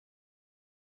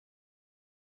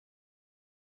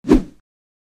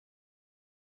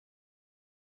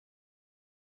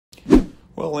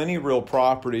Well, any real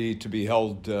property to be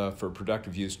held for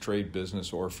productive use, trade,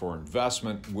 business, or for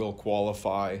investment will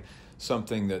qualify.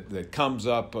 Something that comes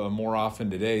up more often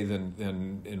today than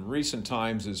in recent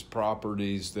times is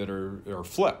properties that are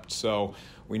flipped. So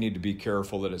we need to be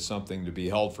careful that it's something to be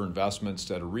held for investment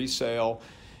instead of resale.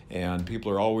 And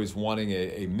people are always wanting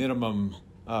a minimum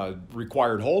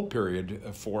required hold period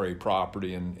for a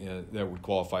property and that would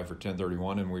qualify for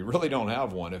 1031, and we really don't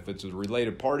have one. If it's a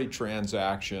related party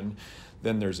transaction,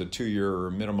 then there's a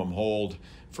 2-year minimum hold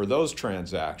for those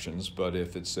transactions. But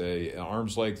if it's an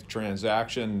arm's length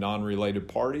transaction, non-related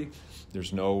party,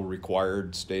 there's no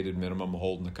required stated minimum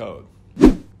hold in the code.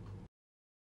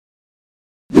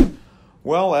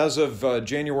 Well, as of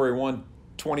January 1,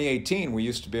 2018, we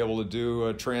used to be able to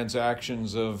do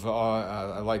transactions of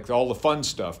like all the fun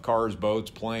stuff: cars, boats,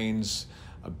 planes,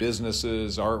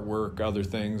 businesses, artwork, other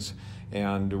things,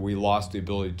 and we lost the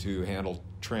ability to handle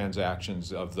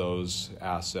transactions of those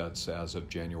assets as of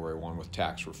January 1 with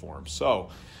tax reform. So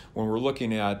when we're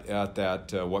looking at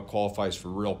that, what qualifies for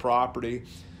real property,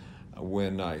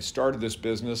 when I started this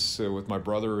business with my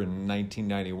brother in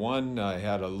 1991, I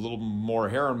had a little more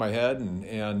hair on my head,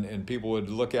 and people would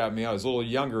look at me. I was a little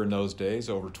younger in those days,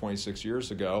 over 26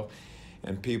 years ago,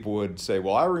 and people would say,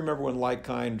 well, I remember when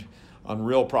like-kind on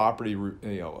real property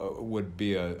would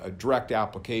be a direct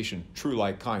application, true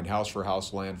like-kind, house for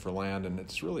house, land for land, and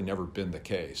it's really never been the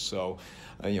case. So,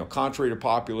 contrary to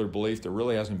popular belief, there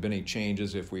really hasn't been any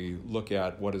changes if we look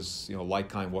at what is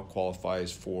like-kind, what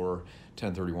qualifies for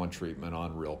 1031 treatment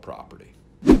on real property.